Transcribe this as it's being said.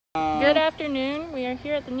Good afternoon. We are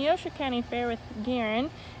here at the Neosho County Fair with Garen,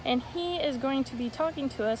 and he is going to be talking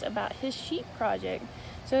to us about his sheep project.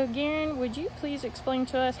 So Garen, would you please explain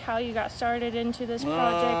to us how you got started into this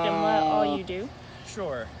project and what all you do?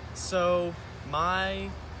 Sure. So my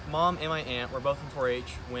mom and my aunt were both in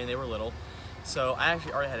 4-H when they were little. So I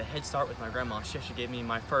actually already had a head start with my grandma. She actually gave me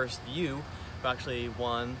my first ewe, who actually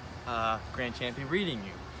won Grand Champion breeding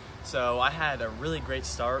ewe. So I had a really great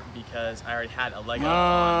start because I already had a leg up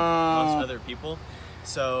on most other people.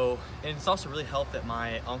 So, and it's also really helped that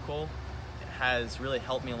my uncle has really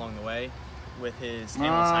helped me along the way with his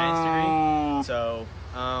animal science degree. So,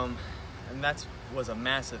 and that was a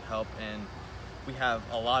massive help. And we have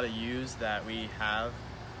a lot of ewes that we have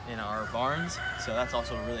in our barns, so that's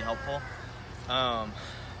also really helpful. I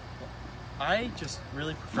just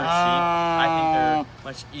really prefer sheep. I think they're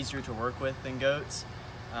much easier to work with than goats.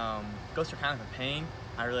 Goats are kind of a pain.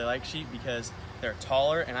 I really like sheep because they're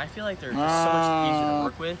taller and I feel like they're just so much easier to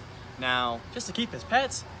work with. Now, just to keep as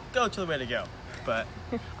pets, goats are the way to go. But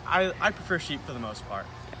I prefer sheep for the most part.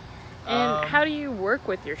 And how do you work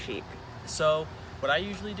with your sheep? So what I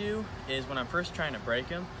usually do is when I'm first trying to break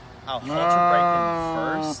them, I'll halter break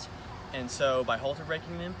them first. And so by halter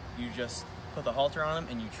breaking them, you just put the halter on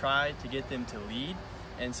them and you try to get them to lead.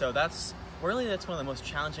 And so that's one of the most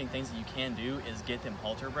challenging things that you can do is get them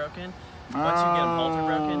halter broken. Once you get them halter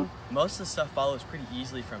broken, most of the stuff follows pretty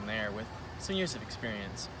easily from there with some years of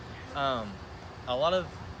experience. A lot of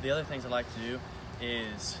the other things I like to do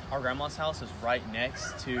is our grandma's house is right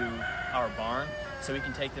next to our barn, so we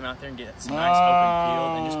can take them out there and get some nice open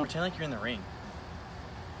field and just pretend like you're in the ring.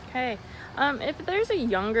 Okay. If there's a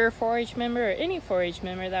younger 4-H member or any 4-H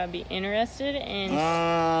member that would be interested in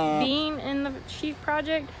being in the sheep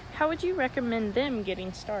project, how would you recommend them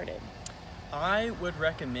getting started? I would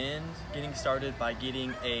recommend getting started by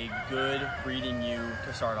getting a good breeding ewe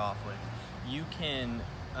to start off with. You can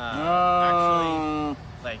actually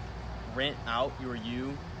rent out your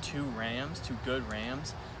ewe to good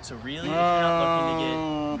rams. So really, if you're not looking to get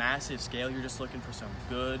massive scale, you're just looking for some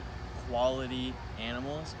good quality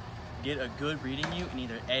animals, get a good breeding ewe and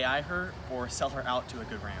either AI her or sell her out to a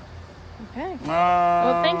good ram. Okay.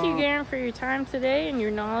 Well, thank you, Garen, for your time today and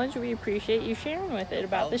your knowledge. We appreciate you sharing with it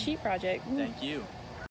about the sheep project. Thank you.